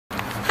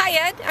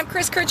Hi Ed, I'm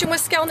Kris Kerchen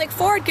with Skalnek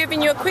Ford,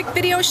 giving you a quick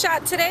video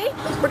shot today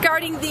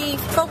regarding the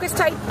Focus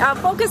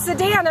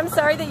sedan,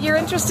 that you're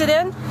interested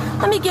in.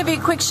 Let me give you a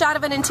quick shot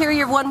of an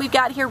interior of one we've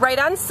got here right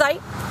on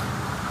site.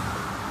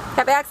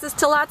 Have access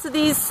to lots of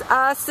these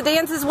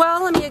sedans as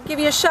well. Let me give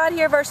you a shot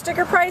here of our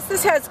sticker price.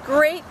 This has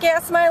great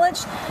gas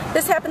mileage.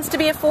 This happens to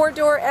be a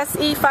 4-door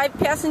SE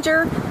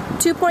 5-passenger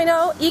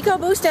 2.0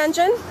 EcoBoost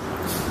engine.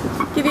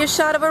 Give you a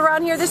shot of it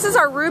around here. This is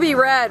our ruby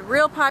red,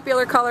 real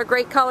popular color,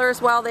 great color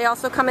as well. They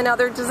also come in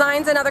other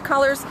designs and other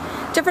colors,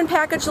 different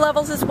package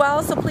levels as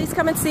well. So please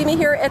come and see me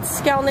here at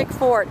Skalnek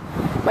Ford.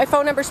 My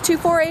phone number is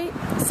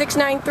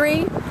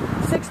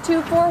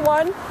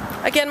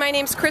 248-693-6241. Again, my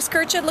name's Kris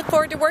Kerchen. Look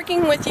forward to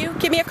working with you.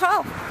 Give me a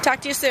call.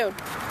 Talk to you soon.